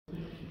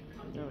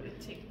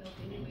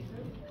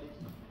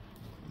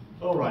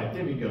All right,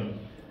 there we go.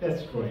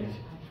 That's great.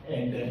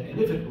 And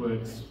if it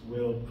works,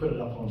 we'll put it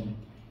up on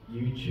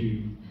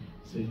YouTube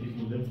so you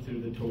can live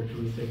through the torture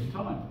a second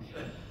time.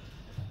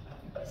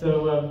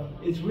 So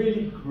it's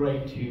really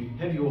great to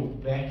have you all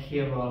back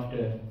here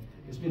after,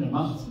 it's been a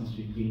month since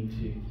we've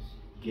been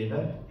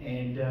together.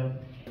 And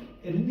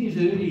in these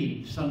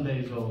early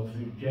Sundays of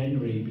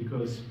January,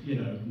 because, you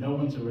know, no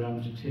one's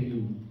around to tell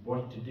you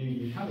what to do,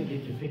 you kind of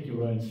get to pick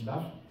your own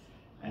stuff.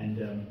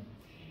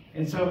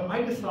 And so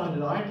I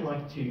decided I'd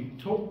like to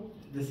talk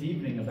this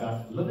evening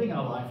about living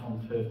our life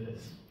on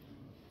purpose.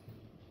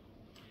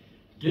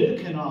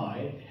 Dirk and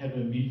I have a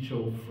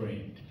mutual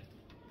friend.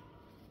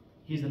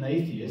 He's an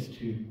atheist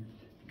who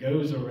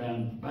goes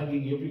around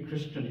bugging every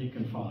Christian he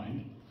can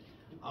find,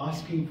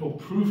 asking for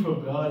proof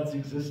of God's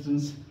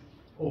existence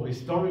or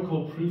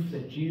historical proof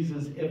that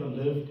Jesus ever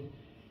lived,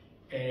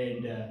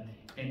 and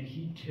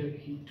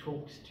he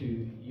talks to,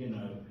 you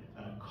know,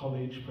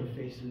 college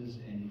professors,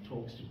 and he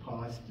talks to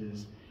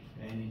pastors,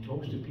 and he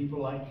talks to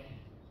people like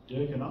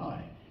Dirk and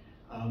I.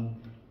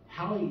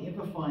 How he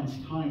ever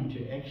finds time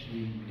to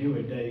actually do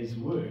a day's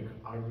work,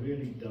 I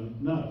really don't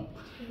know.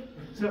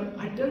 So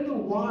I don't know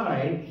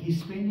why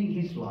he's spending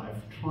his life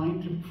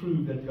trying to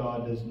prove that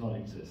God does not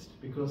exist.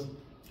 Because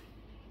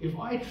if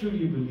I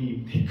truly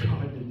believed that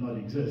God did not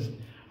exist,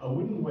 I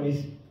wouldn't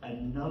waste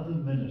another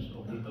minute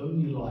of the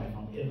only life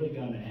I'm ever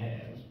going to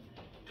have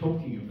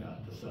talking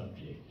about the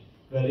subject.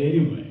 But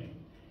anyway,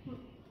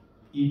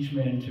 each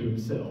man to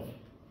himself.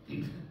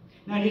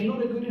 Now, he's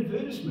not a good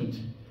advertisement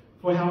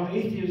for how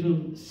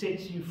atheism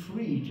sets you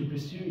free to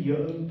pursue your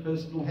own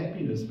personal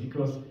happiness,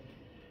 because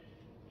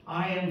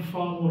I am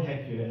far more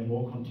happier and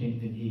more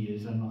content than he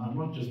is, and I'm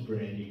not just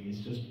bragging, it's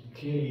just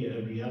clearly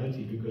a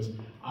reality, because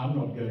I'm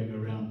not going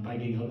around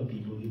bugging other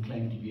people who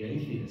claim to be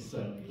atheists.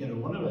 So, you know,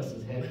 one of us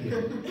is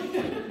happier.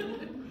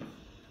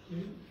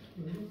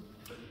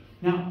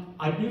 Now,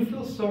 I do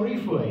feel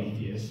sorry for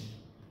atheists,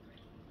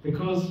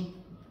 because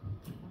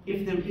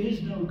if there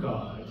is no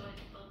God,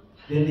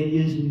 then there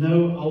is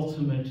no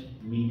ultimate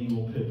meaning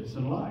or purpose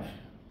in life.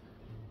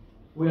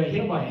 We are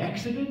here by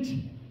accident,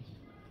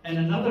 and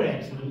another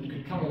accident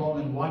could come along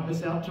and wipe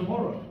us out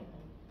tomorrow.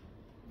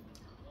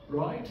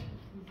 Right?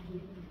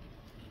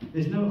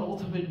 There's no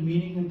ultimate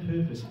meaning and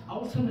purpose.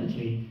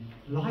 Ultimately,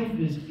 life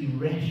is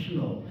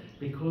irrational,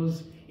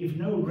 because if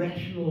no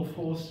rational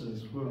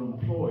forces were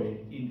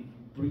employed in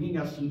bringing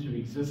us into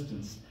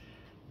existence,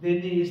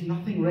 then there is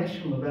nothing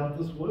rational about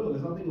this world.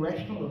 There's nothing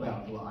rational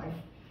about life.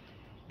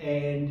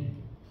 And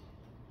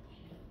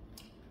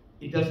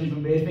it doesn't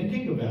even bear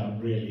thinking about,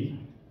 really.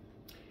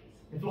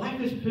 If life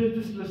is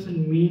purposeless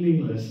and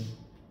meaningless,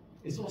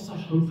 it's also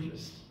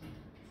hopeless.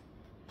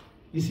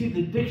 You see,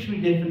 the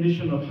dictionary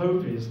definition of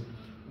hope is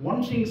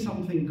wanting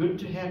something good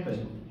to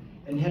happen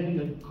and having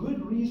a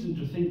good reason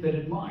to think that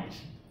it might.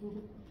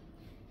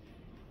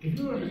 If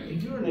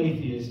you're an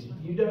atheist,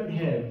 you don't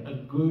have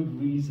a good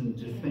reason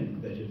to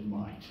think that it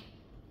might.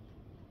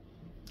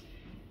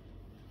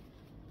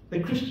 The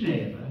Christian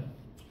era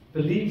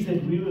believes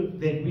that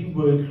we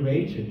were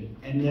created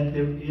and that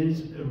there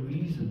is a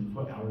reason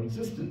for our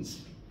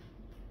existence.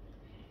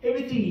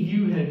 Everything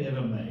you have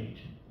ever made,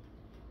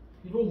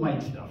 you've all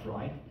made stuff,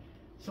 right?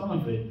 Some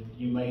of it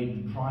you made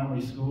in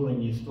primary school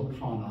and you're still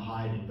trying to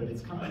hide it, but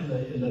it's kind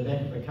of in the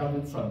back of the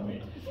cupboard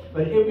somewhere.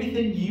 But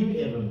everything you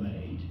ever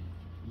made,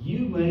 you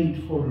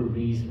made for a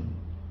reason.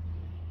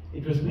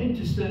 It was meant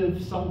to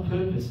serve some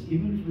purpose,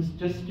 even if it was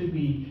just to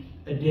be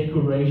a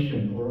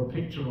decoration or a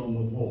picture on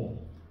the wall.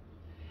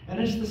 And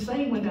it's the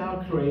same with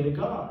our Creator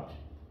God.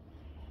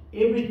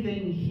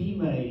 Everything He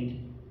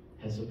made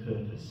has a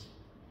purpose.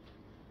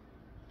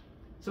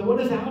 So what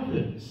is our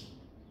purpose?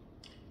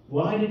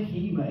 Why did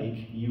He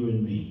make you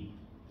and me?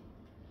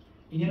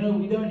 And you know,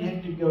 we don't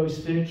have to go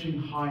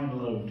searching high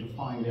and low to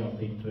find our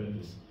big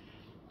purpose.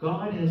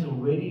 God has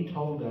already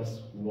told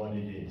us what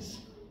it is.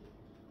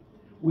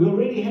 We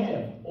already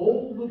have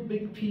all the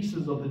big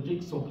pieces of the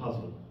jigsaw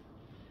puzzle.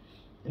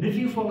 And if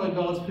you follow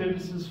God's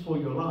purposes for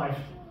your life,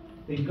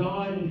 then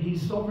God in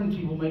His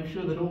sovereignty will make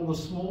sure that all the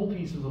small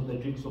pieces of the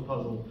jigsaw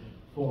puzzle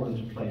fall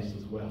into place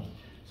as well.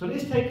 So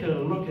let's take a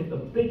look at the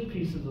big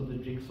pieces of the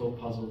jigsaw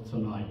puzzle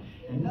tonight.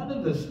 And none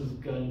of this is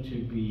going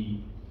to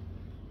be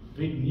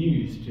big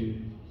news to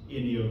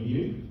any of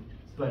you,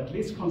 but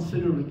let's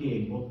consider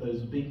again what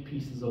those big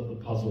pieces of the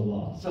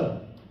puzzle are.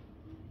 So,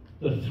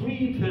 the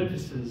three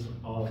purposes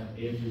of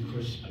every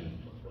Christian.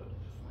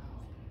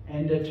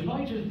 And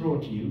tonight is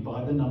brought to you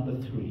by the number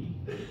 3.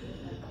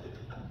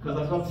 Because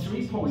I've got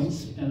 3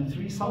 points and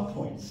 3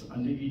 sub-points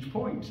under each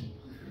point.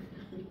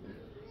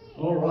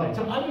 All right,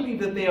 so I believe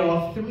that there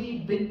are 3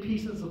 big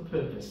pieces of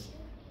purpose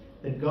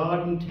that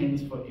God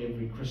intends for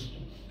every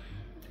Christian.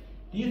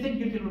 Do you think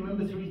you can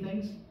remember 3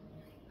 things?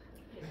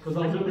 Because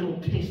I'll do a little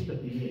test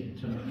at the end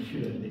to make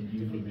sure that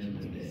you've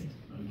remembered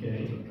that,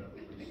 okay?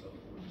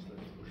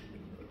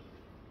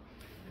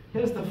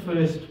 Here's the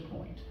first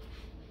point,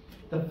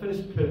 the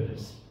first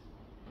purpose.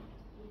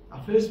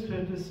 Our first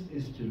purpose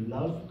is to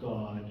love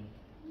God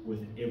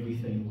with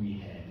everything we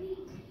have.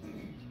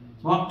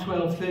 Mark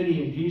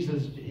 12:30, and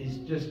Jesus is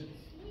just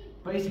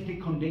basically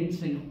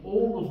condensing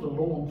all of the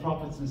law and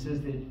prophets and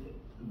says that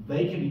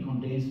they can be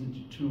condensed into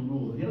two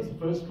rules. Here's the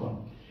first one.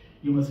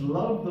 You must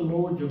love the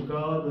Lord your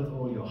God with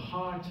all your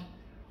heart,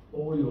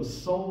 all your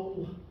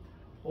soul,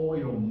 all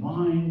your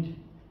mind,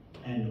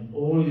 and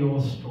all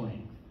your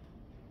strength.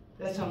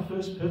 That's our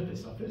first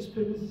purpose. Our first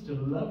purpose is to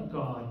love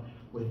God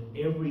with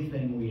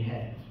everything we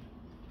have.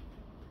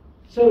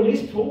 So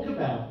let's talk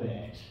about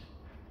that.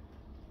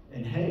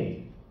 And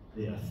hey,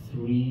 there are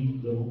 3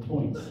 little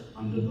points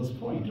under this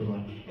point, all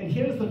right? And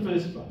here's the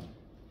first one.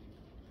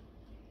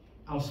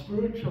 Our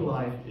spiritual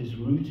life is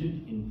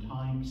rooted in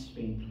time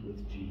spent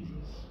with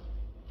Jesus.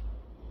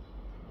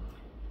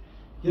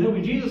 You know,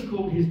 when Jesus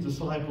called his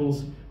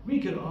disciples, we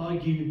could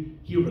argue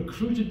he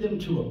recruited them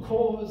to a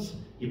cause,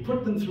 he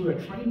put them through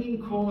a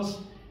training course,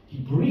 he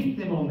briefed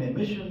them on their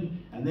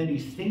mission, and then he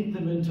sent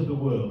them into the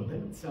world. That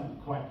would sound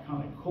quite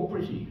kind of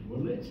corporate-y,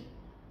 wouldn't it?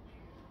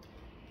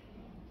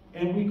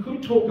 And we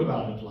could talk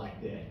about it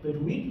like that, but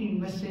we'd be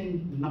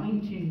missing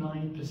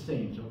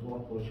 99% of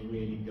what was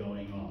really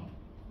going on.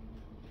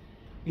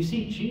 You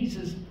see,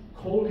 Jesus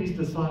called his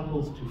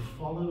disciples to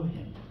follow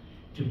him,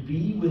 to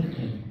be with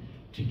him,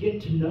 to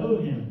get to know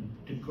him,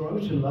 to grow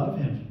to love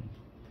him.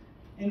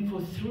 And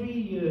for 3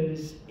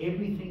 years,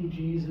 everything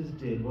Jesus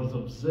did was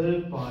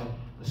observed by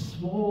a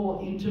small,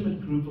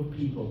 intimate group of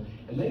people.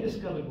 And they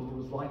discovered what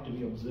it was like to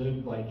be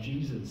observed by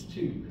Jesus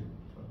too.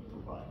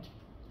 Right?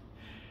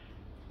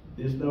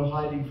 There's no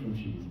hiding from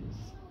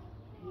Jesus.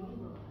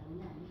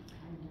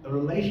 A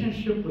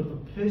relationship with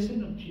the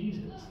person of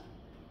Jesus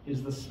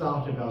is the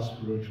start of our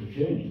spiritual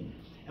journey.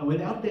 And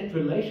without that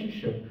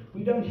relationship,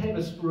 we don't have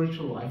a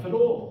spiritual life at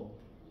all.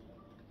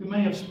 We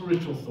may have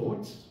spiritual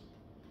thoughts,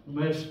 we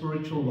may have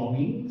spiritual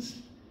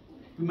longings,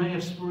 we may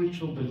have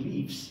spiritual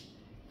beliefs,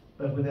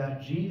 but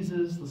without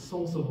Jesus, the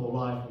source of our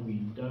life, we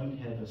don't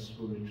have a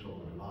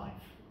spiritual life.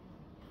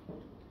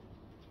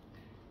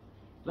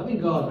 Loving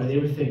God with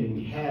everything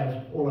we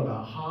have, all of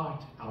our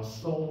heart, our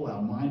soul,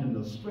 our mind, and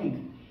our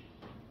strength,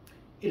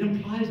 it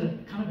implies a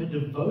kind of a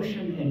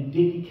devotion and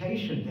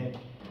dedication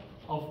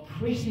of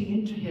pressing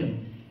into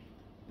him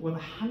with a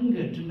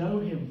hunger to know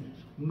him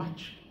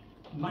much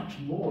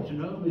more, to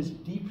know him as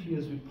deeply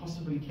as we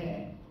possibly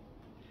can.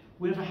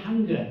 We have a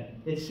hunger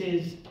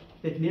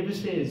that never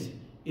says,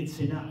 it's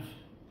enough.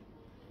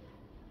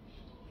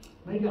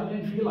 Maybe I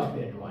don't feel like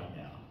that right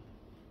now.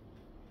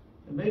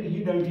 And maybe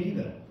you don't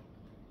either.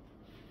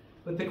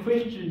 But the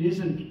question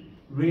isn't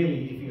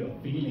really if you're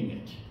feeling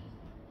it.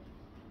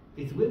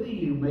 It's whether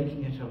you're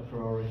making it a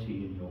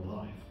priority in your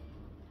life.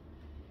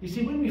 You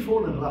see, when we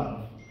fall in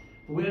love,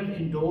 we have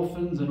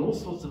endorphins and all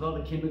sorts of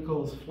other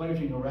chemicals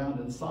floating around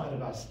inside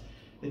of us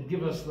that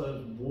give us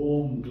those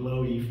warm,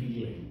 glowy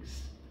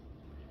feelings.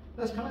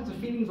 Those kinds of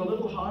feelings are a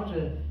little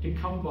harder to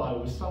come by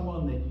with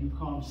someone that you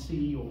can't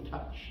see or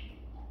touch.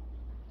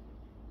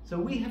 So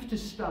we have to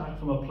start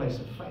from a place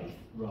of faith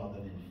rather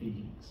than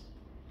feelings.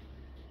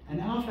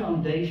 And our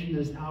foundation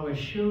is our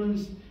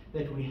assurance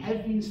that we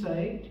have been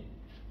saved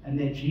and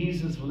that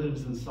Jesus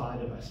lives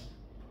inside of us.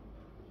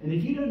 And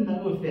if you don't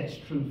know if that's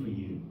true for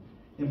you,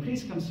 then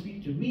please come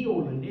speak to me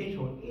or Lynette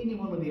or any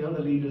one of the other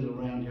leaders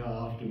around here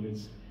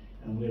afterwards,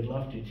 and we'd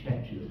love to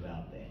chat to you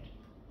about that.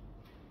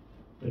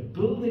 But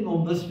building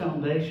on this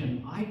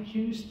foundation, I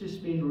choose to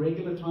spend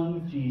regular time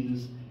with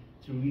Jesus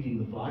through reading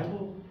the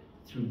Bible,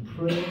 through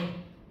prayer,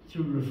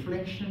 through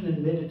reflection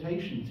and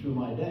meditation through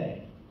my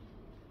day.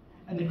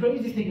 And the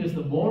crazy thing is,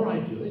 the more I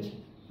do it,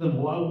 the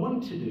more I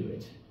want to do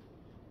it.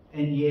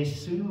 And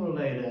yes, sooner or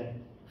later,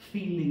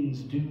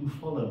 feelings do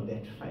follow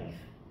that faith.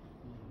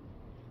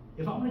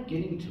 If I'm not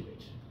getting to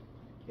it,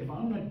 if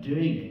I'm not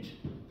doing it,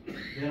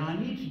 then I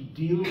need to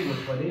deal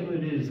with whatever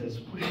it is that's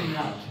pushing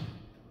out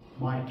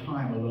my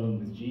time alone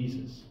with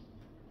Jesus.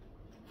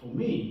 For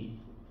me,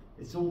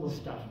 it's all the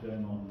stuff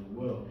going on in the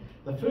world.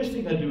 The first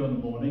thing I do in the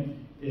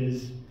morning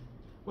is,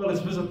 well,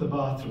 let's visit the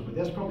bathroom, but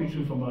that's probably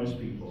true for most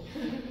people.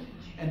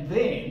 And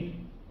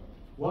then,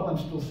 while I'm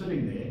still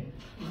sitting there,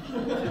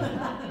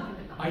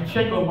 I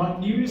check on my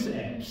news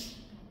apps,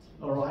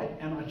 all right?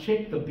 And I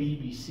check the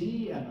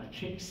BBC, and I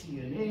check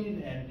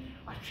CNN, and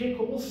I check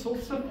all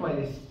sorts of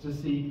places to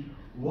see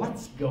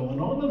what's going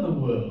on in the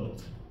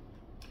world.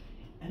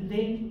 And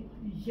then,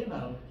 you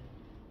know,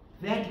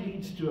 that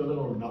leads to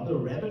another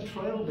rabbit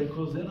trail,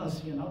 because then I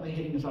see another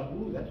heading, it's like,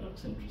 ooh, that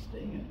looks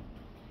interesting.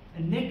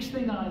 And next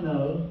thing I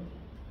know,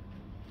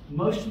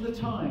 most of the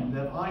time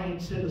that I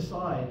had set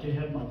aside to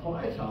have my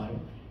quiet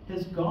time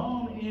has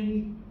gone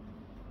in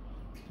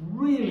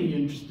really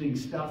interesting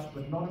stuff,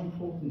 but not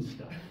important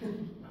stuff.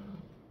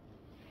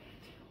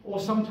 Or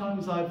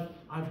sometimes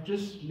I've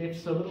just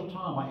left so little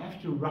time, I have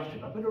to rush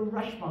it. I've got to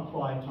rush my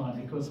quiet time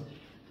because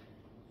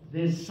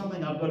there's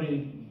something I've got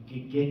to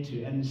get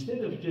to. And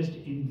instead of just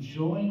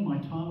enjoying my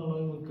time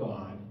alone with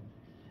God,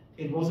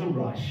 it was a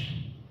rush.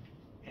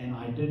 And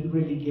I didn't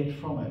really get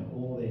from it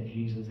all that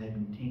Jesus had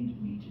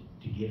intended me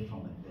to get from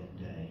it that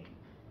day.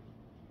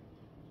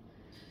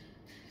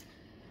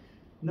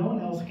 No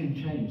one else can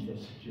change that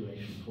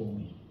situation for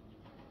me.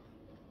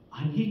 I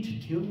I need to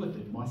deal with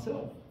it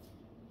myself.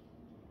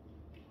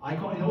 I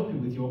can't help you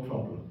with your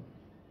problem.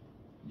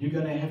 You're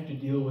going to have to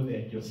deal with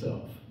it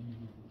yourself.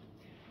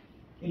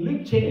 In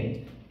Luke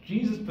 10,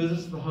 Jesus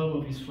visits the home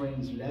of his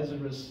friends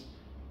Lazarus,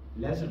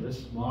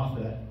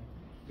 Martha.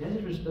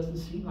 Lazarus doesn't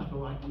seem like a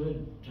right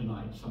word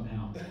tonight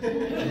somehow.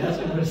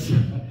 Lazarus,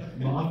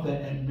 Martha,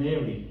 and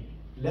Mary.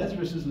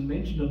 Lazarus isn't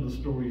mentioned in the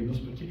story in this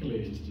particular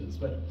instance,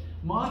 but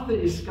Martha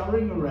is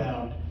scurrying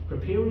around,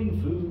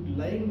 preparing food,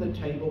 laying the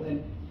table,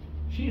 and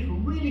she's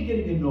really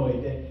getting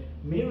annoyed that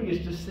Mary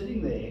is just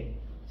sitting there,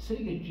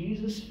 sitting at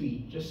Jesus'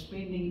 feet, just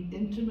spending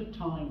intimate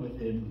time with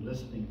him,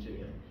 listening to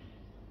him.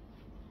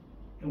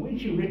 And when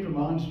she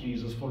reprimands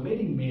Jesus for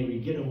letting Mary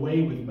get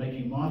away with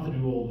making Martha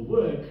do all the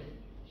work,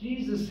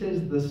 Jesus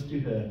says this to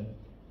her,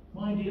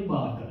 "My dear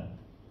Martha,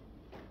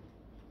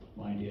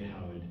 my dear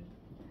Howard,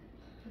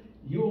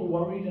 you're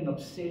worried and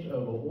upset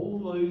over all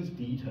those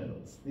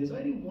details. There's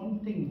only one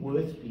thing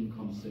worth being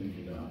concerned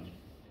about.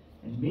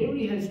 And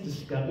Mary has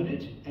discovered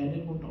it, and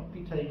it will not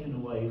be taken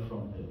away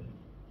from her."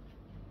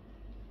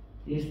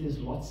 Yes, there's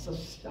lots of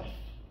stuff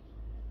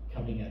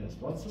coming at us,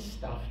 lots of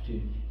stuff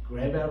to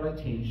grab our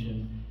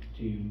attention,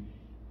 to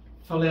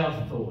fill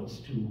our thoughts,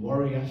 to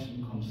worry us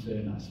and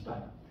concern us.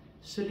 But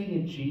sitting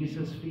at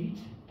Jesus' feet,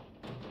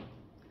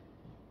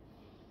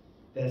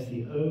 that's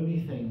the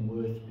only thing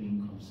worth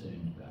being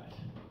concerned about.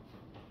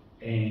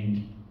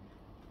 And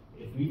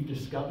if we've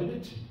discovered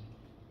it,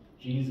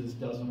 Jesus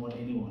doesn't want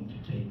anyone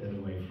to take that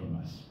away from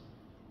us.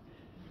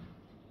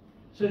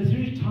 So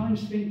through time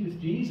spent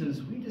with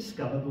Jesus, we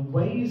discover the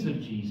ways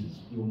of Jesus.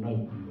 You'll note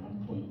we're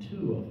on point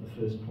 2 of the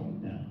first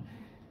point now.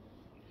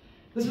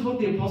 This is what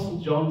the Apostle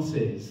John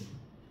says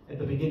at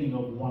the beginning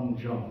of 1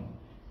 John.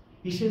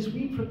 He says,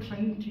 "We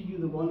proclaim to you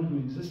the one who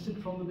existed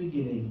from the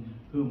beginning,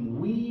 whom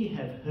we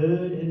have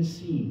heard and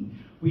seen.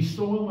 We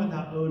saw him with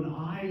our own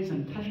eyes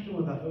and touched him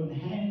with our own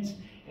hands,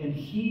 and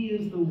he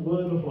is the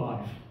word of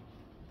life."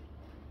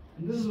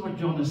 And this is what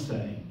John is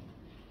saying.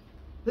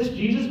 This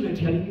Jesus we're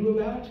telling you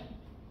about,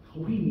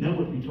 we know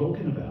what we're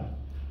talking about.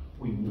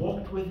 We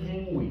walked with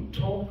him, we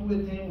talked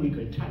with him, we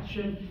could touch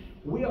him.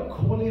 We are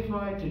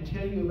qualified to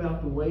tell you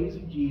about the ways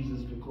of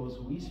Jesus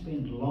because we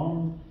spend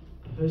long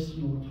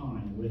personal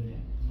time with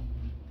him.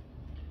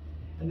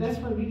 And that's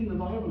why reading the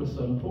Bible is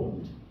so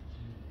important.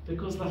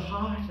 Because the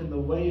heart and the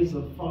ways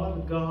of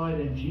Father God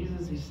and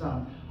Jesus his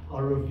Son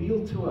are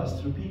revealed to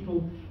us through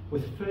people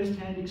with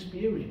first-hand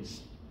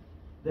experience.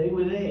 They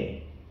were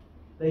there.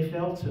 They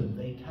felt him,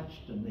 they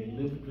touched him, they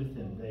lived with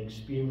him, they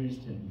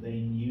experienced him, they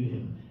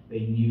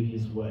knew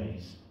his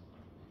ways.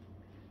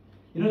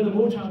 You know, the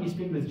more time you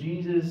spend with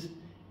Jesus,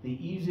 the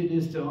easier it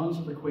is to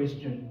answer the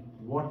question,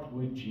 what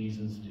would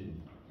Jesus do?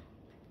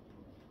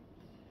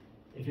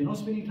 If you're not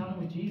spending time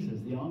with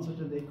Jesus, the answer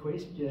to that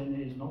question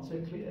is not so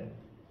clear.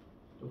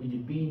 But when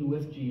you've been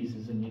with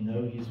Jesus and you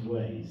know his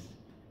ways,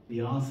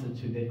 the answer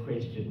to that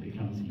question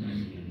becomes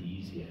easier and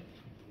easier.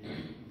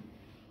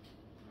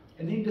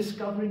 And then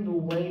discovering the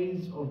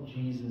ways of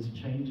Jesus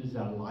changes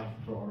our life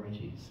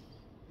priorities.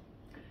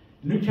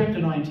 In Luke chapter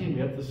 19, we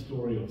have the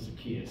story of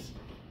Zacchaeus.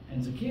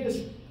 And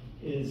Zacchaeus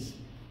is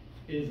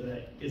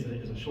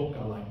a short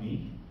guy like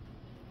me.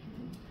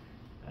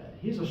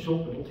 He's a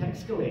short little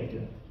tax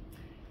collector.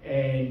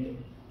 And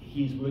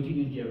he's working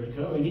in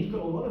Jericho, and he's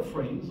got a lot of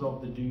friends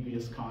of the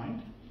dubious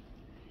kind.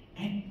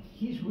 And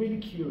he's really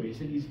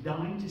curious, and he's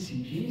dying to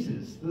see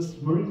Jesus,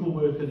 this miracle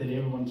worker that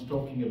everyone's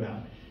talking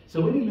about. So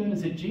when he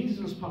learns that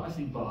Jesus was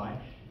passing by,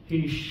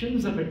 he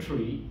shins up a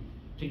tree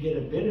to get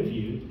a better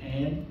view,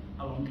 and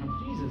along comes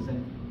Jesus.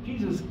 And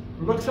Jesus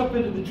looks up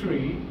into the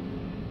tree.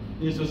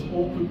 There's this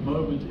awkward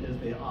moment as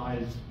their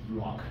eyes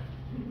lock.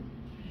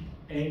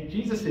 And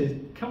Jesus says,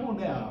 "Come on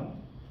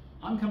down,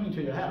 I'm coming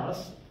to your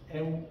house,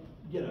 and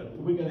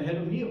we're going to have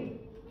a meal."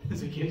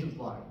 Zacchaeus is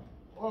like,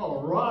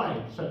 "All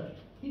right." So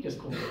he just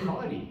calls a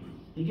party.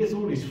 He gets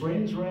all his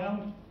friends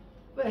round.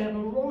 They have a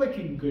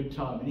rollicking good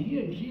time. And he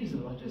and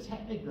Jesus are just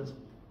having this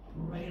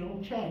great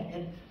old chat.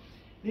 And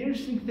the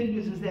interesting thing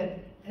is that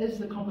as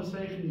the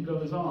conversation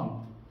goes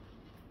on,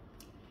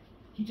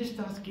 he just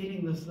starts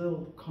getting this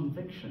little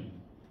conviction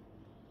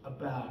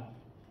about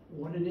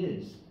what it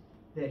is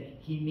that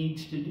he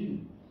needs to do.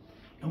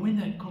 And when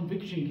that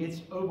conviction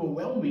gets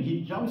overwhelming,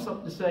 he jumps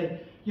up to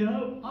say,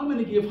 I'm going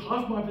to give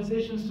half my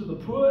possessions to the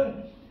poor,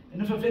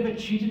 and if I've ever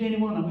cheated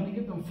anyone, I'm going to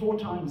give them 4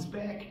 times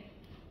back.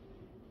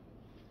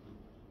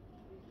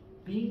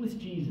 Being with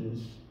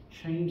Jesus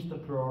changed the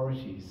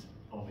priorities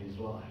of his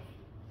life.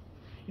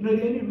 The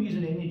only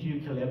reason any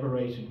Jew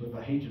collaborated with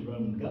the hated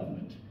Roman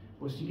government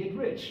was to get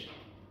rich.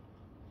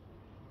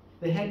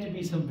 There had to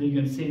be some big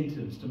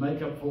incentives to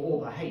make up for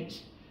all the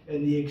hate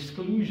and the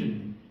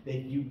exclusion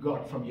that you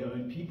got from your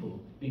own people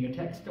being a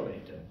tax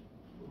collector.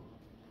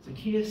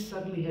 Zacchaeus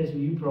suddenly has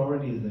new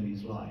priorities in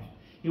his life.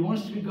 He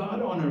wants to be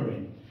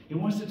God-honoring. He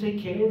wants to take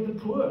care of the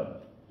poor.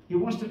 He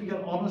wants to be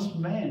an honest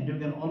man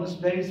doing an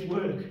honest day's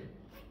work.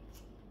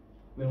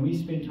 When we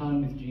spend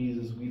time with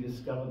Jesus, we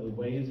discover the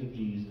ways of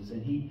Jesus,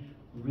 and he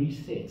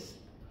resets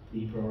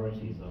the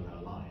priorities of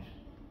our life.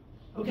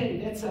 Okay,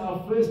 that's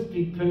our first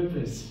big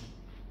purpose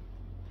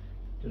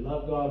to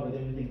love God with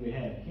everything we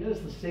have. Here's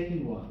the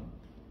second one,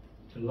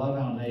 to love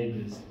our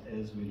neighbors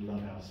as we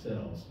love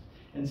ourselves.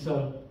 And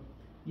so,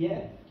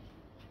 yeah,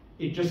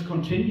 it just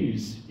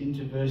continues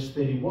into verse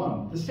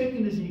 31. The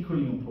second is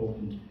equally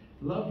important.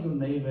 Love your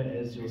neighbor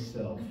as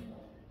yourself.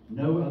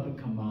 No other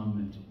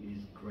commandment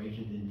is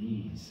greater than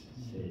these,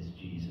 says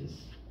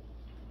Jesus.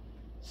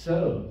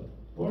 So,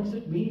 what does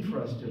it mean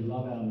for us to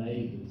love our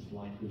neighbors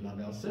like we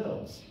love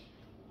ourselves?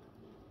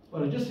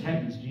 Well, it just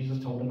happens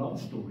Jesus told another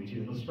story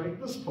to illustrate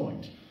this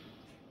point.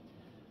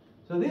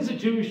 So there's a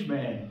Jewish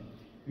man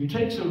who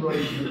takes a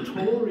road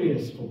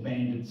notorious for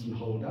bandits and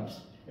hold-ups,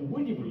 and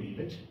would you believe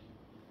it,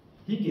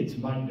 he gets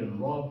mugged and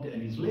robbed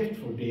and is left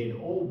for dead,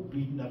 all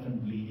beaten up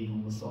and bleeding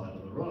on the side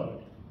of the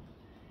road.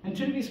 And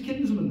two of his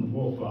kinsmen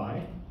walk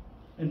by,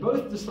 and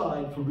both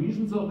decide, for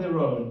reasons of their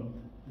own,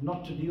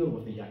 not to deal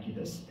with the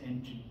yuckiness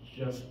and to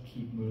just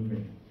keep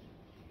moving.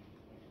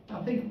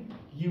 I think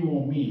you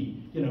or me,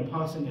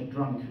 passing a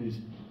drunk who's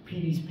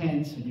peed his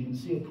pants and you can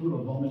see a pool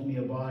of vomit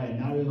nearby and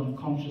now he's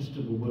unconscious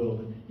to the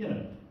world.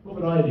 And, what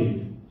would I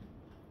do?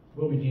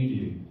 What would you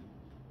do?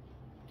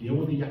 Deal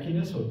with the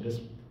yuckiness or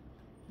just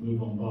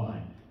move on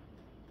by?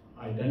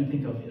 I don't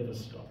think I've ever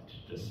stopped,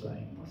 just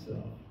saying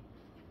myself.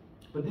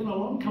 But then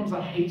along comes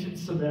a hated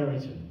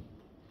Samaritan.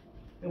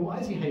 And why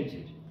is he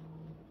hated?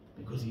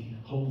 Because he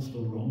holds the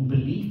wrong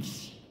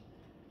beliefs.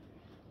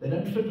 They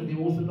don't fit with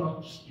the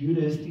Orthodox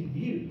Judaistic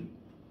view.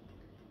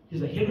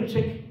 He's a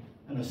heretic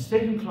and a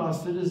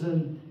second-class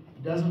citizen.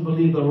 He doesn't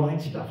believe the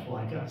right stuff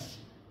like us.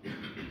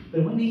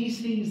 But when he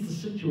sees the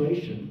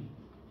situation,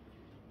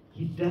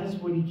 he does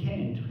what he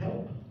can to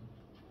help.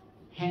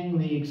 Hang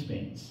the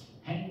expense,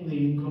 hang the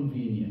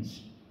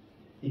inconvenience.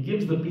 He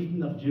gives the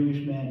beaten-up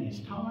Jewish man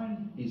his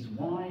time, his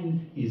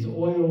wine, his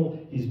oil,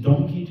 his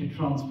donkey to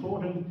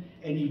transport him,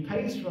 and he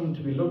pays for him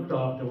to be looked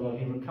after while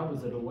he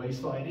recovers at a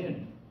wayside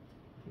inn.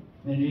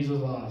 And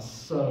Jesus asks,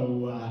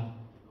 so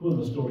who in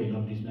the story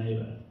loved his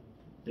neighbor?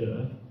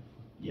 Duh.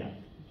 Yeah.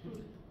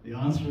 The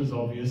answer is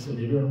obvious,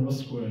 and everyone was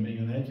squirming,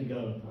 and they had to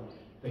go.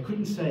 They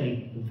couldn't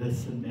say the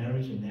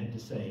Samaritan, they had to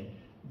say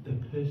the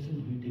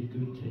person who did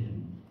good to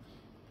him.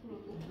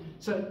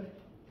 So,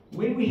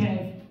 when we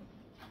have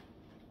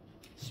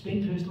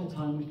spent personal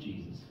time with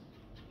Jesus,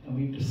 and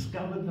we've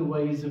discovered the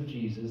ways of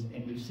Jesus,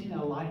 and we've seen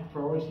our life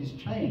priorities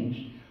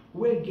change,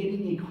 we're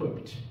getting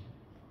equipped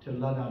to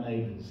love our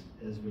neighbors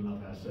as we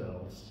love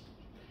ourselves.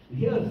 And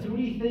here are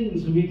three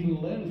things we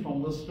can learn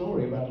from this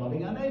story about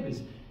loving our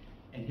neighbors.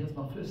 And here's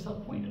my first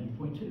subpoint on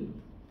point 2.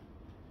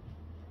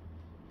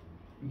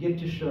 We get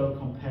to show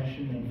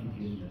compassion and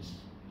forgiveness.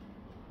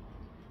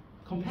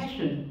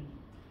 Compassion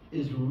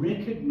is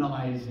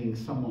recognizing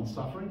someone's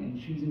suffering and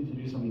choosing to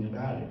do something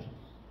about it.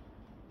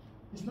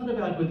 It's not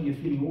about whether you're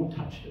feeling all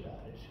touched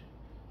about it.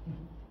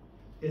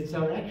 It's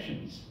our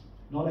actions,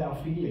 not our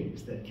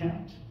feelings, that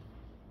count.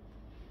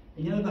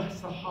 And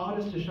that's the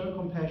hardest to show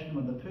compassion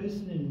when the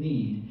person in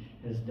need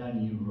has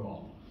done you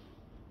wrong.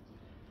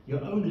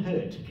 Your own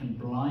hurt can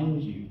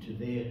blind you to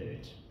their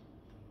hurt.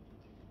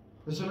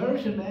 The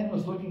Samaritan man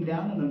was looking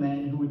down on a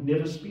man who would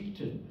never speak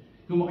to him,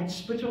 who might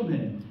spit on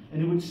him,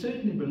 and who would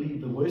certainly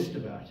believe the worst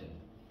about him.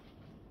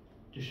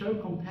 To show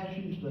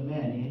compassion to the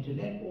man, he had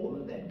to let all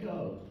of that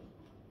go.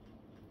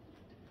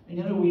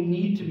 And we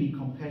need to be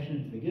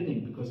compassionate and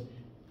forgiving, because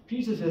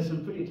Jesus has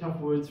some pretty tough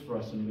words for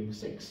us in Luke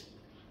 6.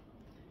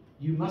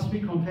 You must be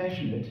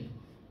compassionate,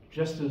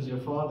 just as your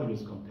Father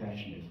is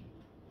compassionate.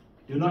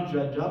 Do not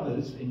judge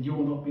others, and you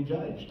will not be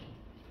judged.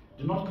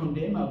 Do not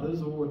condemn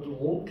others, or it will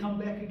all come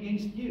back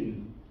against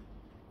you.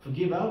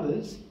 Forgive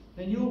others,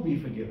 and you will be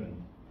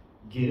forgiven.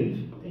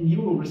 Give, and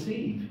you will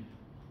receive.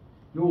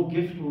 Your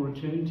gift will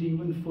return to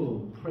you in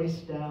full,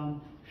 pressed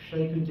down,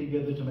 shaken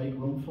together to make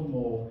room for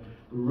more,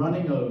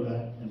 running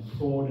over and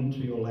poured into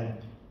your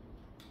lap.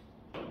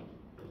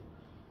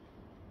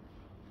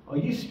 Are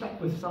you stuck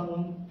with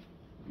someone?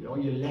 Are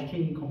you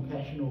lacking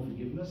compassion or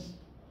forgiveness?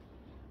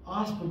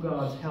 Ask for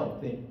God's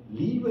help, then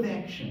lead with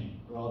action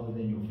rather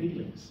than your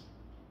feelings.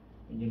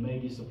 And you may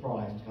be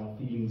surprised how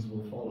feelings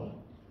will follow.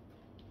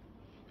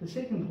 The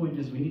second point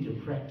is we need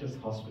to practice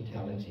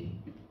hospitality.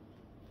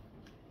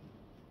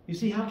 You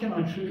see, how can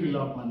I truly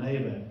love my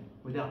neighbor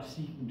without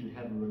seeking to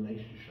have a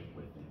relationship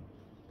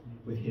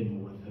with him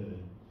or with her?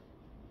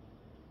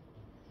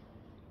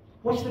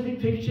 What's the big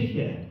picture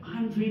here?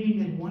 I'm dreaming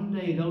that one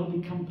day they'll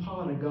become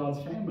part of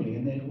God's family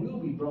and that we'll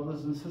be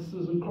brothers and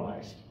sisters in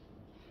Christ.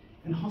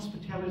 And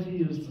hospitality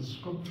is the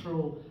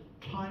scriptural,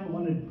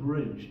 time-honored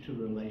bridge to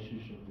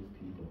relationship with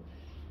people.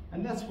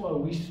 And that's why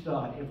we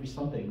start every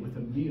Sunday with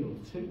a meal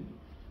too.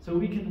 So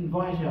we can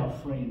invite our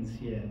friends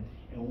here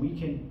and we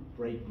can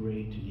break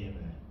bread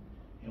together.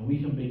 And we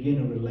can begin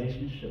a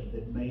relationship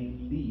that may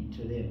lead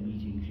to them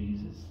meeting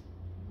Jesus.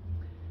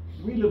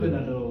 We live in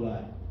a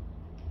little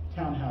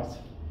townhouse.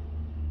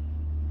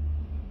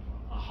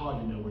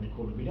 Hard to know what to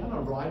call it. We're down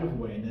a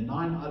right-of-way, and there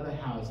are 9 other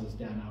houses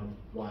down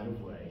our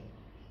right-of-way.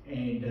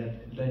 And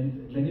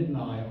Leonard and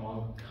I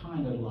are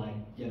kind of like,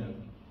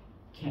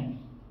 camp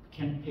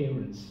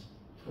parents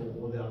for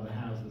all the other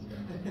houses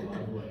down the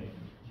right-of-way.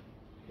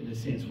 It a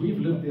sense. We've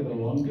lived there the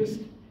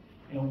longest,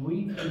 and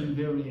we've been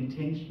very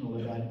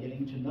intentional about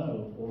getting to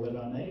know all of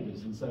our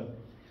neighbours. And so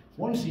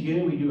once a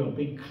year we do a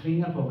big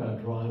clean-up of our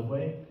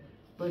driveway,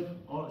 but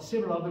on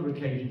several other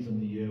occasions in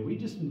the year we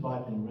just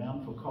invite them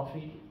round for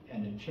coffee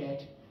and a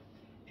chat,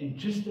 and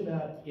just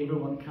about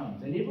everyone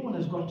comes. And everyone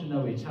has got to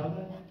know each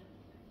other.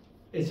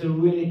 It's a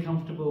really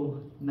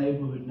comfortable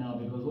neighbourhood now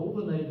because all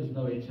the neighbours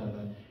know each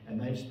other,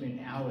 and they've spent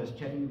hours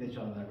chatting with each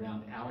other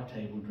around our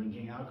table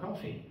drinking our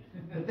coffee.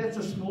 But that's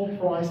a small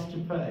price to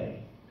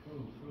pay,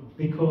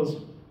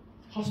 because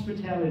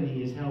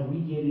hospitality is how we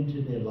get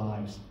into their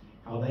lives,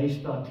 how they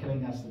start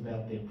telling us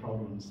about their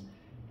problems,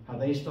 how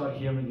they start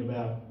hearing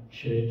about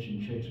church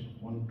and church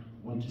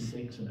 1 to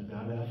 6 and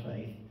about our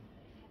faith.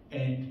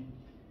 And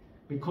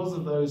because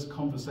of those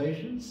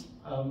conversations,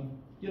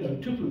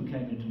 Tupu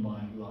came into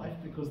my life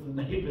because the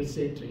neighbour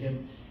said to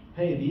him,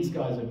 hey, these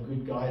guys are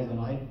good guys and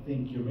I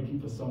think you're looking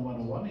for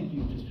someone, why don't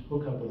you just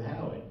hook up with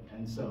Howard?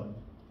 And so,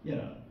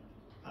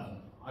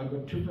 I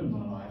got Tupu in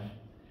my life.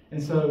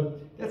 And so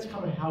that's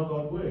kind of how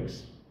God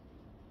works.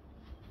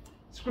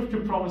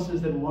 Scripture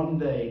promises that one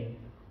day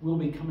we'll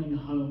be coming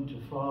home to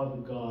Father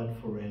God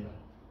forever.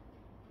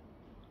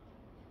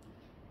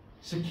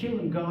 Secure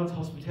in God's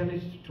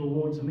hospitality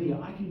towards me,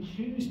 I can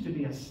choose to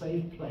be a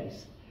safe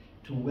place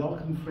to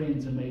welcome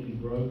friends who may be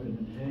broken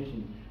and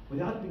hurting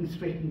without being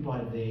threatened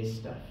by their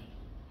stuff.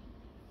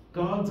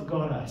 God's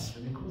got us,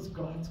 and because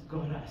God's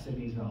got us in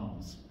his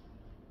arms,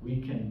 we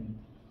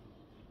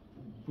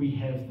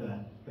have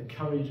the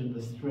courage and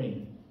the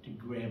strength to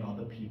grab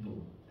other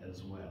people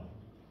as well.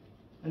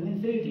 And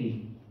then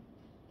thirdly,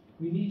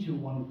 we need to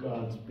want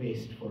God's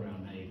best for our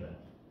neighbour.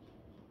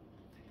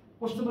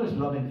 What's the most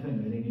loving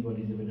thing that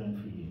anybody's ever done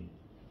for you?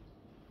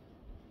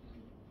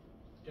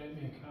 Gave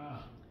me a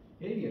car.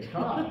 Gave you a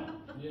car?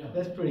 Yeah.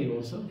 That's pretty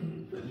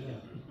awesome.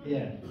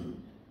 Yeah.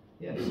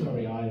 Yeah,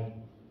 sorry, I'm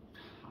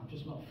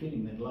just not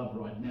feeling that love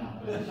right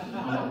now, but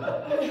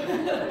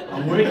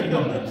I'm working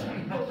on it.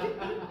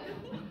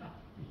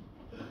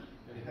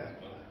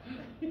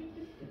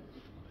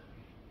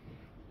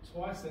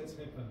 Twice that's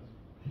happened.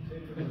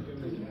 People have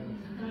given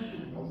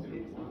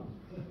me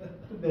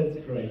That's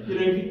great.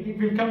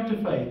 If you've come to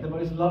faith, the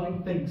most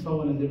loving thing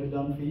someone has ever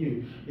done for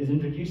you is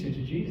introduce you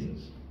to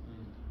Jesus.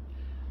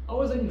 I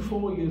was only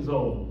 4 years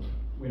old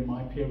when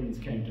my parents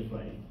came to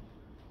faith.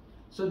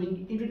 So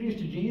being introduced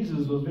to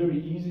Jesus was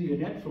very easy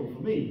and natural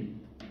for me.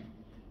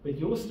 But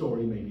your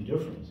story may be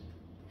different.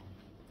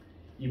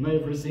 You may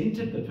have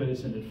resented the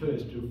person at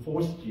first who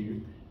forced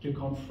you to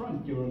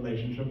confront your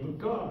relationship with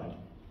God.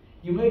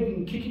 You may have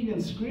been kicking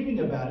and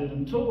screaming about it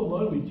until the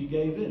moment you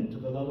gave in to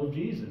the love of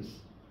Jesus.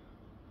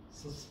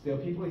 So there are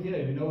people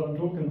here who know what I'm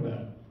talking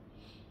about.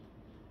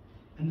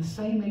 And the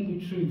same may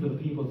be true for the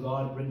people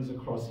God brings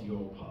across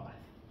your path.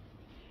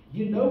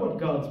 You know what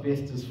God's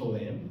best is for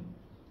them,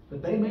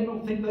 but they may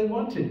not think they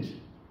want it.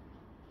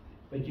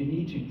 But you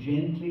need to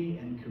gently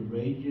and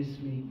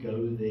courageously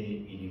go there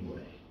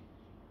anyway.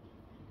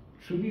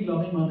 Truly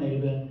loving my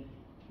neighbour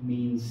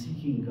means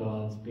seeking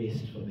God's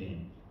best for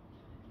them.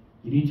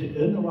 You need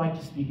to earn the right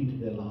to speak into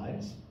their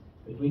lives,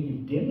 but when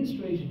you've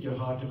demonstrated your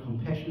heart of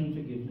compassion and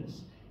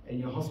forgiveness and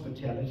your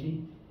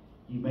hospitality,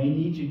 you may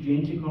need to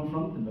gently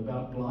confront them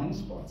about blind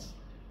spots,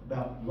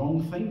 about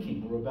wrong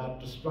thinking, or about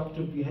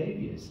destructive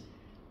behaviours,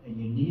 and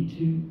you need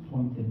to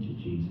point them to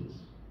Jesus.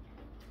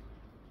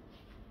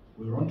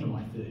 We're on to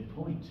my third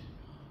point.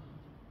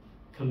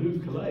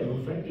 Kalu Kalei,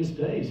 or Fractious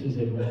Days, says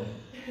everyone.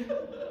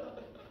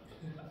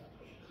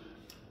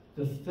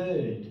 The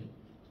third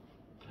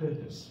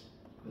purpose,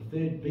 the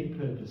third big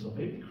purpose of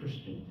every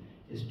Christian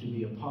is to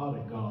be a part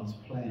of God's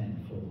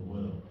plan for the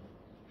world.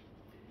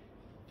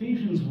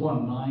 Ephesians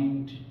 1,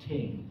 9 to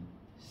 10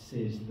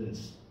 says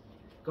this.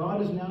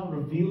 God has now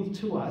revealed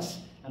to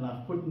us, and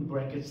I've put in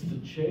brackets the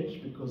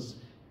church because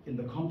in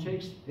the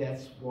context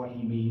that's what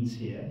he means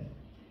here,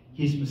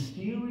 his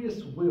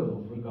mysterious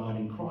will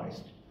regarding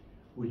Christ,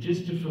 which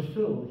is to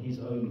fulfill his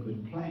own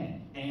good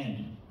plan.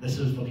 And this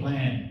is the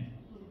plan.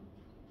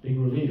 Big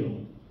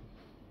reveal.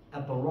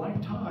 At the right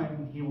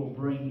time, he will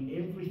bring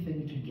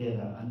everything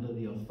together under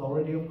the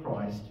authority of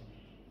Christ,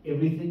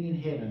 everything in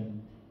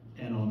heaven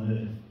and on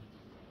earth.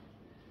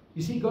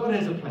 You see, God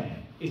has a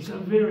plan. It's a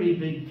very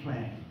big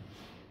plan.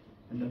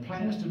 And the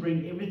plan is to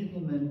bring everything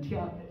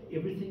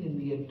in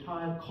the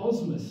entire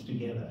cosmos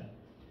together.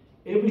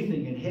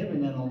 Everything in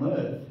heaven and on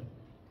earth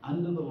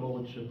under the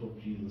lordship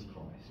of Jesus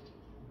Christ.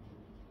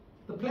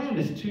 The plan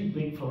is too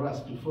big for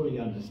us to fully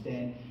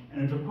understand,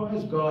 and it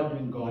requires God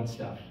doing God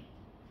stuff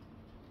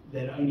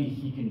that only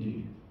he can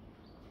do.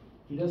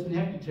 He doesn't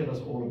have to tell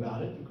us all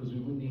about it because we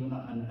wouldn't even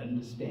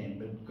understand,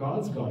 but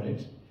God's got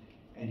it,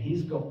 and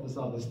he's got this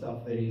other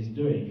stuff that he's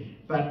doing.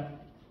 But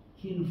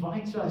he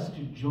invites us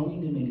to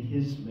join him in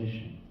his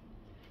mission,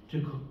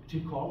 to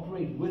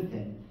cooperate with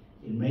him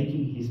in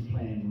making his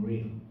plan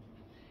real.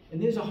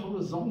 And there's a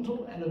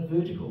horizontal and a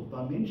vertical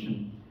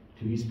dimension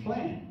to his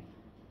plan.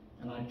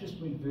 And I just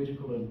went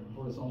vertical and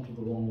horizontal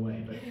the wrong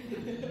way, but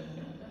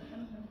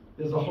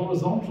There's a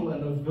horizontal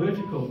and a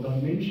vertical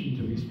dimension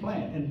to his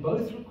plan, and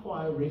both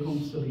require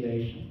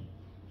reconciliation.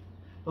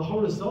 The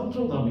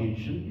horizontal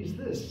dimension is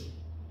this.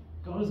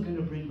 God is going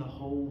to bring the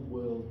whole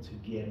world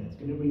together. It's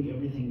going to bring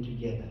everything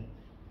together.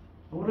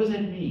 And what does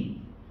that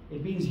mean?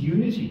 It means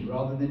unity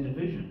rather than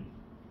division,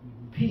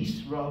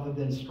 peace rather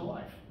than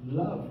strife,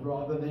 love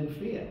rather than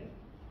fear.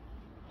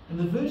 And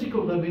the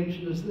vertical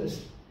dimension is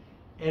this.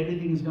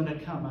 Everything is going to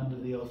come under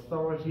the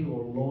authority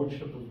or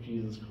lordship of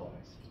Jesus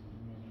Christ.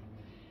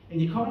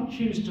 And you can't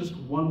choose just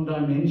one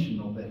dimension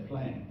of that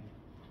plan.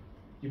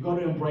 You've got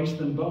to embrace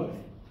them both.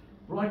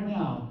 Right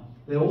now,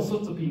 there are all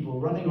sorts of people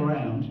running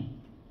around,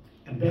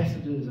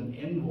 ambassadors and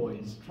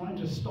envoys, trying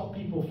to stop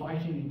people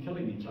fighting and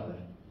killing each other.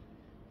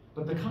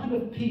 But the kind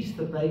of peace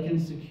that they can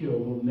secure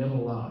will never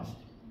last.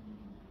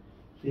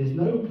 There's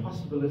no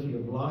possibility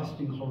of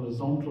lasting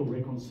horizontal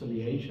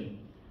reconciliation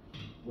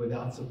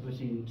without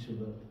submitting to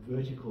the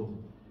vertical,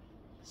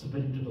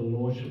 submitting to the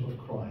lordship of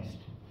Christ.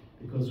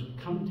 Because to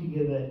come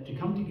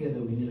together,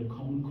 we need a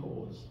common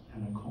cause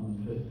and a common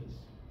purpose.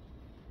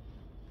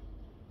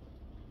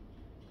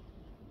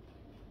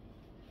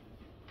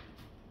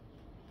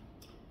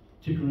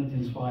 Two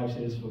Corinthians 5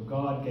 says, "For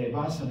God gave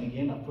us," and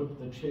again I put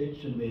the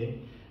church in there,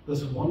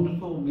 "this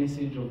wonderful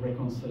message of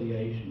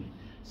reconciliation."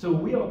 So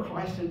we are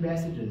Christ's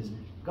ambassadors.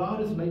 God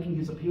is making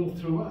his appeal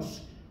through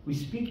us. We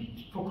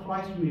speak for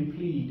Christ when we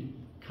plead,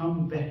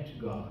 come back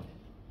to God.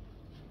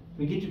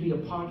 We get to be a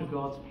part of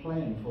God's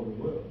plan for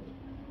the world.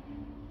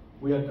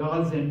 We are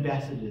God's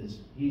ambassadors,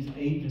 his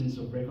agents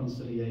of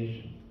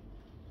reconciliation.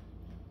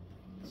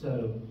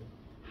 So,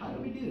 how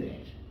do we do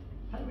that?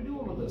 How do we do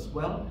all of this?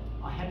 Well,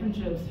 I happen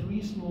to have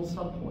 3 small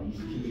subpoints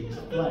to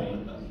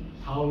explain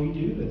how we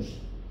do this.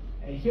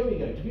 And here we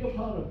go. To be a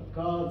part of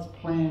God's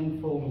plan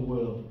for the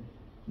world,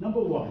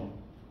 number 1,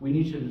 we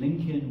need to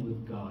link in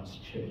with God's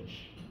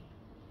church.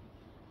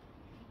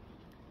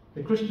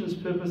 The Christian's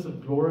purpose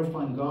of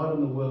glorifying God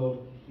in the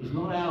world is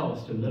not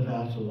ours to live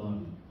out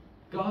alone.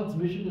 God's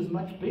mission is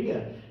much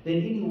bigger than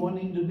any one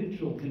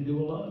individual can do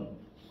alone.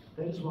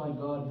 That is why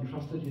God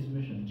entrusted his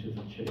mission to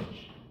the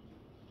church.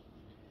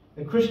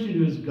 A Christian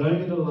who is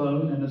going it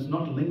alone and is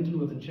not linked in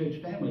with the church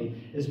family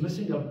is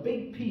missing a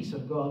big piece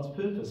of God's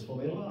purpose for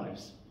their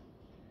lives.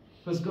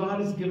 Because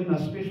God has given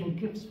us special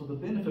gifts for the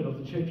benefit of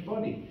the church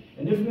body.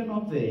 And if we're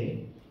not there,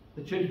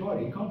 the church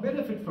body can't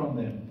benefit from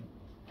them.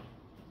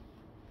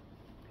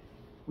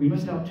 We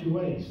miss out 2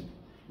 ways.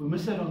 We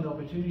miss out on the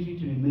opportunity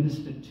to be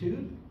ministered to,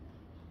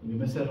 and we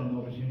miss out on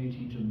the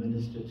opportunity to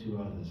minister to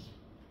others.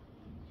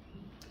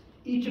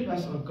 Each of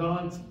us are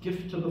God's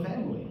gift to the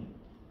family,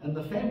 and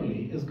the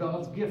family is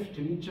God's gift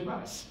to each of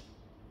us.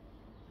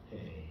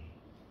 Hey.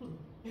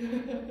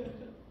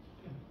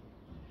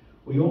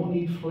 We all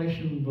need flesh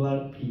and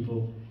blood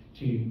people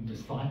to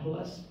disciple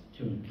us,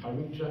 to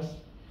encourage us,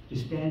 to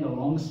stand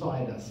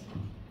alongside us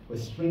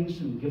with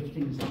strengths and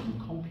giftings that can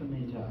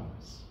complement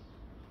ours.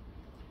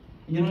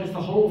 You know, it's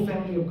the whole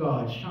family of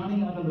God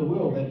shining out in the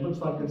world that looks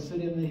like a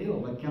city in the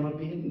hill that cannot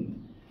be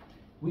hidden.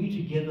 We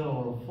together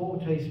are a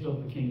foretaste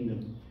of the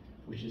kingdom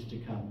which is to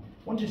come.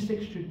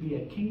 126 should be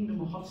a kingdom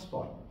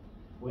hotspot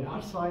where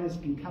outsiders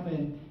can come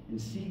in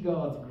and see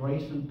God's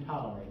grace and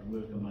power at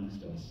work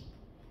amongst us.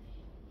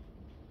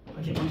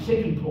 Okay, my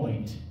second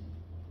point.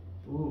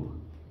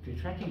 If you're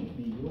tracking with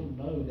me, you'll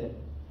know that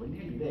we're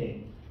nearly there.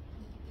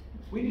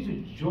 We need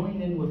to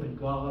join in with a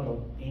God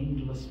of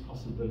endless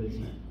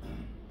possibility.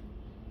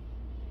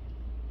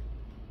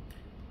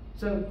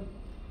 So,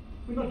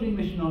 we're not doing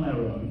mission on our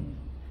own.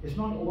 It's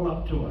not all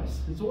up to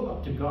us. It's all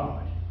up to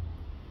God.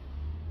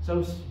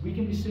 So we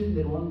can be certain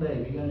that one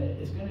day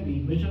it's going to be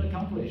mission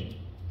accomplished.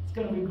 It's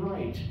going to be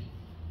great.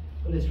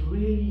 But it's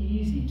really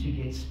easy to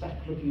get stuck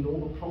looking at all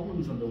the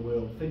problems in the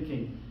world,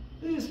 thinking,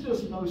 there's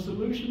just no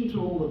solution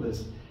to all of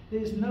this.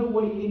 There's no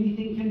way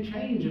anything can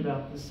change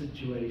about this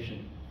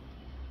situation.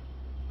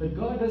 But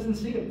God doesn't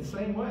see it the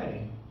same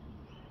way,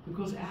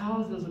 because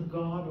ours is a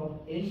God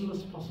of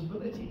endless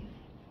possibility.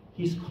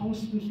 He's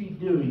constantly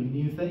doing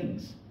new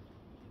things.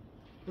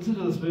 Listen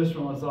to this verse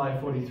from Isaiah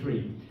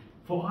 43.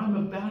 "For I'm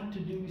about to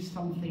do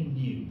something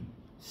new.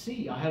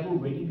 See, I have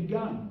already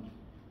begun.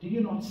 Do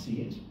you not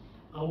see it?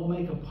 I will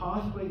make a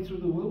pathway through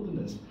the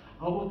wilderness.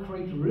 I will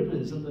create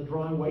rivers in the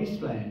dry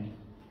wasteland."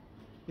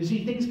 You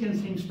see, things can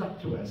seem stuck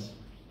to us,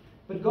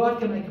 but God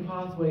can make a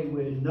pathway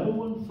where no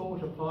one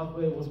thought a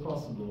pathway was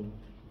possible,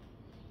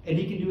 and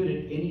he can do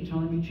it at any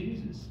time he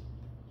chooses.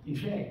 In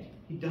fact,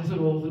 he does it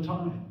all the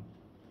time.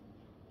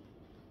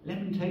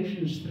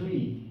 Lamentations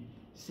 3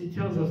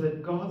 tells us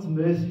that God's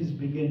mercies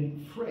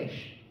begin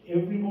fresh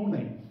every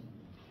morning.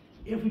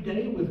 Every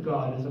day with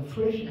God is a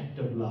fresh act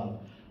of love,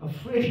 a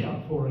fresh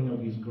outpouring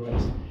of his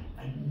grace,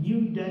 a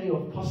new day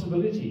of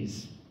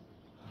possibilities.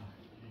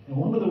 And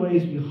one of the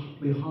ways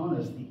we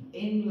harness the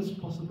endless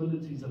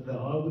possibilities that there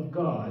are with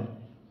God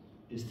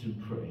is through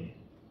prayer.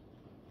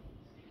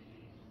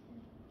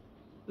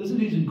 Listen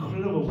to these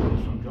incredible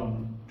words from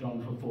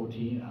John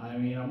 14. I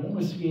mean, I'm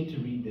almost scared to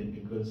read them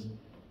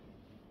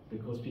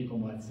because people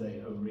might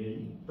say, oh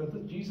really?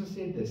 But Jesus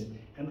said this,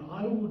 and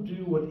I will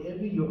do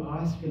whatever you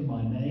ask in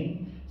my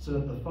name, so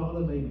that the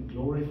Father may be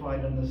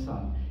glorified in the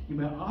Son. You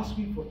may ask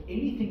me for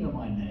anything in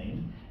my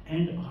name,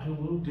 and I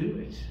will do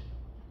it.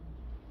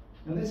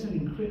 Now that's an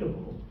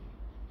incredible,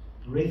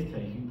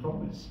 breathtaking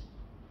promise.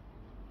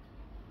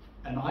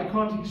 And I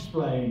can't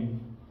explain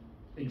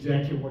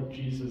exactly what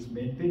Jesus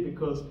meant there,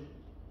 because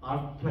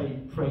I've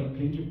prayed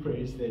plenty of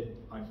prayers that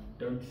I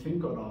don't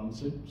think got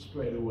answered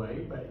straight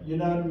away, but you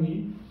know what I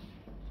mean?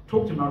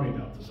 Talk to Murray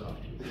about this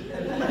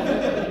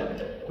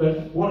afterwards.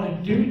 But what I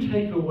do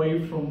take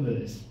away from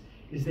this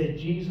is that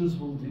Jesus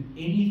will do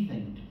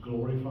anything to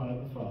glorify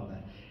the Father.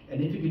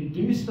 And if he can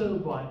do so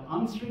by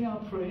answering our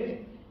prayer,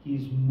 he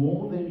is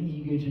more than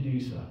eager to do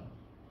so.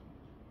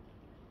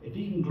 If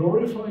he can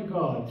glorify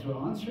God through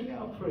answering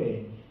our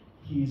prayer,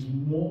 he is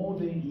more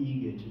than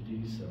eager to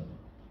do so.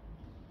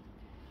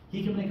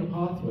 He can make a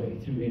pathway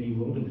through any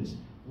wilderness.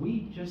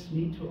 We just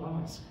need to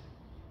ask.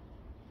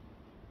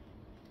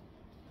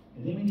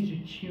 And then we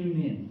need to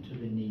tune in to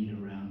the need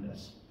around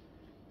us.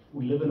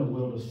 We live in a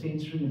world of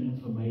sensory and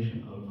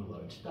information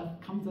overload. Stuff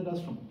comes at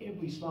us from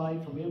every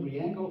side, from every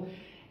angle,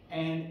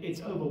 and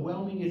it's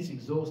overwhelming, it's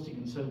exhausting,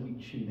 and so we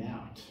tune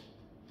out.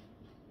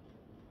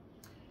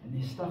 And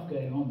there's stuff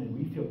going on that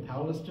we feel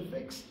powerless to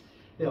fix.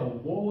 There are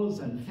wars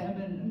and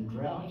famine and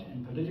drought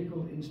and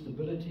political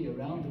instability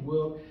around the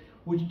world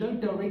which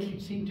don't directly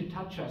seem to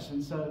touch us,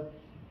 and so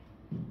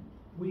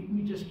we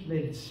just let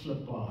it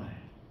slip by.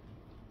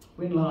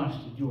 When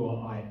last did you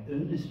or I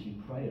earnestly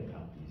pray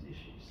about these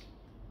issues?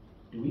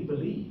 Do we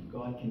believe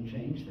God can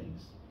change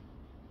things?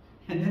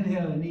 And then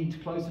there are needs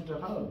closer to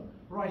home,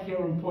 right here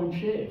on Point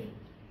Chef.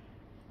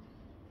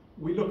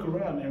 We look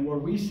around and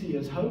what we see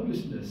is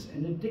homelessness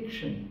and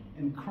addiction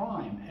and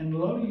crime and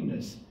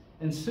loneliness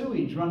and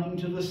sewage running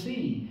to the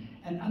sea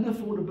and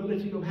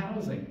unaffordability of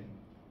housing.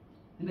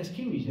 And as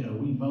Kiwis, you know,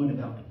 we moan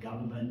about the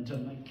government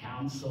and the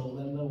council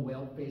and the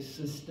welfare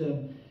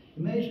system,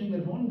 imagining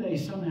that one day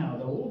somehow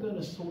they're all going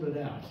to sort it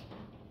out.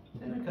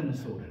 They're not going to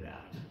sort it out.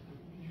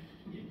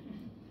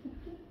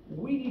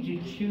 We need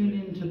to tune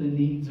into the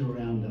needs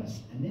around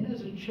us, and then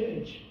as a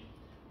church,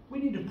 we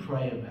need to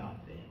pray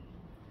about them.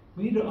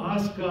 We need to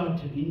ask God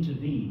to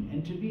intervene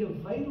and to be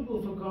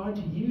available for God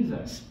to use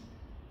us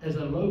as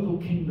a local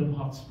kingdom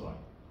hotspot.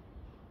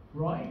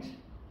 Right?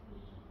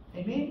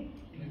 Amen?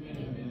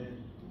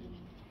 Amen.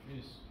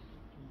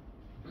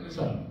 Yes.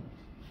 So,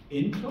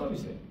 in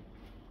closing,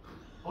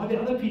 are there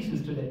other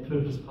pieces to that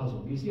purpose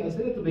puzzle? You see, I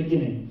said at the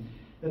beginning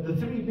that the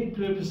three big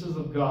purposes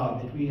of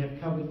God that we have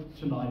covered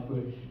tonight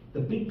were the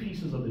big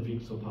pieces of the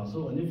jigsaw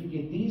puzzle, and if you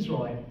get these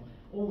right,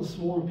 all the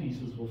smaller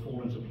pieces will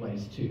fall into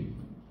place too.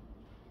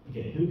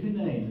 Okay, who can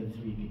name the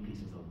three big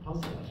pieces of the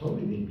puzzle? I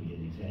told you there'd be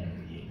an exam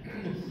at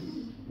the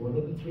end. What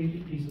are the three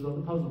big pieces of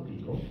the puzzle,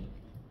 people?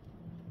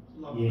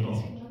 Love Yes.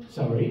 God.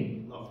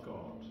 Sorry? Love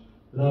God.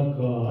 Love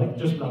God.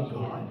 Just love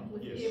God.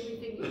 With Yes.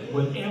 everything you have.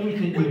 With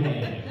everything you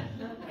have.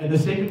 And the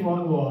second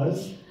one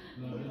was,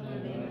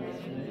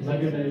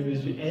 love your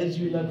neighbor as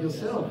you love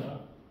yourself.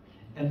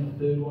 And the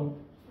third one?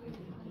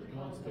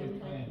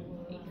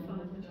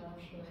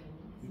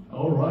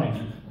 All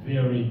right,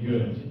 very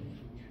good.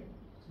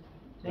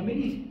 Now,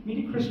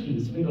 many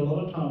Christians spend a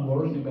lot of time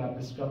worrying about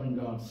discovering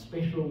God's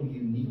special,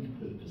 unique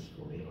purpose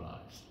for their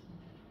lives.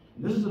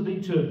 And this is a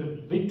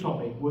big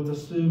topic worth a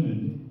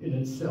sermon in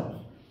itself.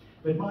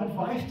 But my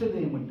advice to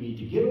them would be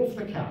to get off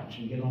the couch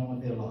and get on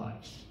with their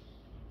lives.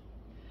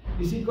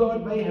 You see,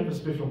 God may have a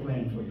special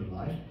plan for your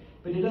life,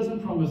 but He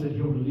doesn't promise that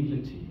He'll reveal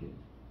it to you.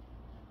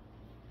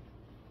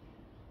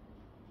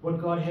 What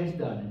God has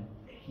done,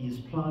 He has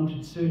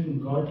planted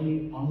certain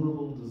godly,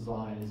 honorable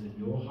desires in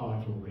your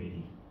heart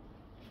already.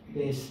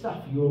 There's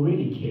stuff you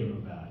already care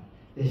about.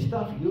 There's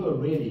stuff you're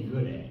really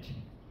good at.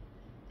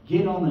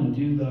 Get on and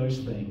do those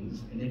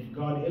things. And if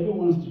God ever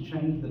wants to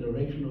change the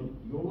direction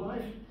of your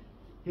life,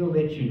 He'll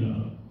let you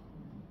know.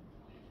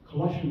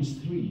 Colossians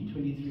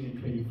 3:23 and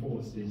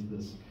 24 says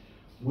this: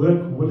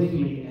 work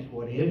willingly at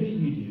whatever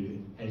you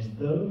do, as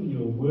though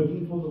you're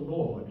working for the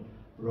Lord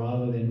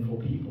rather than for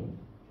people.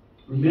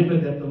 Remember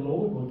that the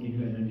Lord will give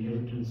you an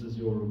inheritance as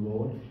your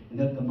reward, and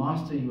that the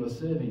master you are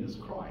serving is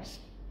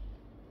Christ.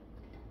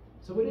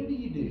 So whatever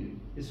you do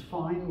is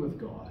fine with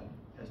God,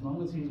 as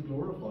long as He's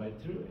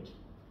glorified through it.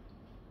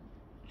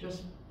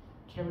 Just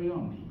carry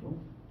on, people.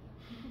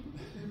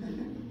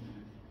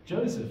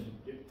 Joseph,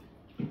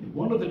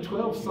 one of the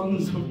 12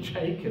 sons of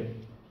Jacob,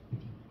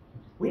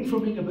 went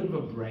from being a bit of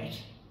a brat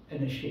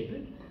and a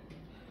shepherd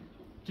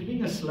to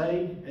being a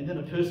slave, and then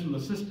a personal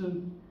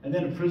assistant, and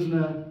then a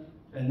prisoner,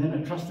 and then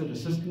a trusted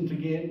assistant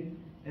again.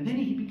 And then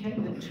he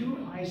became the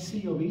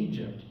 2IC of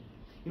Egypt.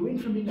 He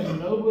went from being a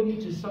nobody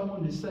to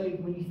someone who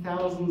saved many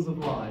thousands of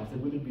lives that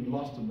would have been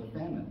lost in the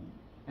famine.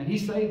 And he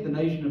saved the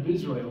nation of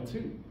Israel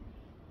too.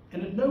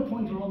 And at no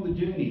point along the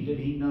journey did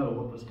he know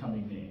what was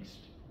coming next.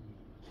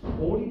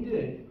 All he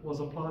did was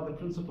apply the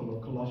principle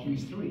of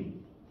Colossians 3.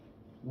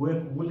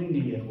 Work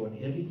willingly at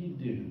whatever you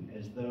do,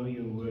 as though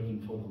you're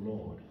working for the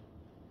Lord.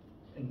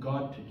 And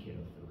God took care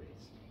of the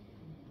rest.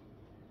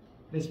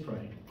 Let's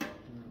pray.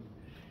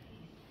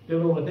 Dear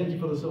Lord, I thank you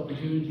for this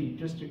opportunity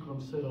just to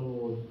consider,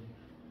 Lord,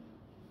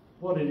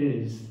 what it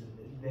is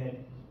that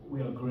we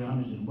are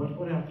grounded in,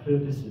 what our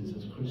purpose is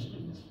as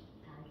Christians.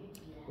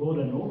 Lord,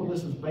 and all of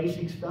this is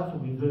basic stuff,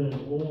 and we've heard it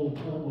all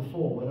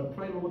before. But I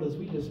pray, Lord, as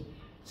we just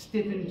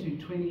step into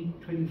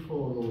 2024,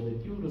 Lord,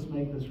 that you'll just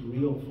make this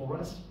real for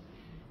us.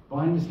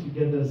 Bind us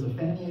together as a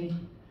family.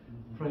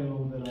 Pray,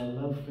 Lord, that our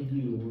love for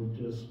you will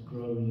just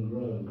grow and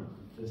grow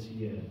this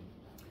year.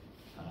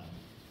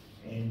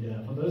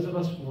 And for those of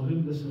us for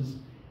whom this is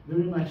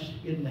very much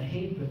in the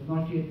head, but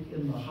not yet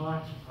in the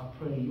heart, I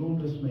pray you'll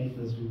just make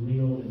this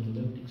real and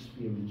lived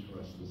experience for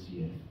us this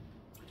year.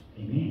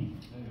 Amen.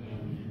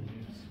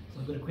 So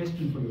I've got a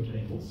question for your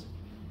tables.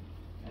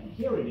 And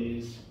here it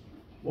is.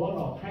 What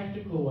are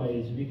practical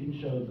ways we can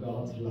show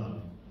God's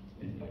love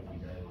in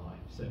everyday life?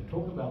 So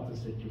talk about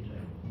this at your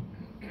table.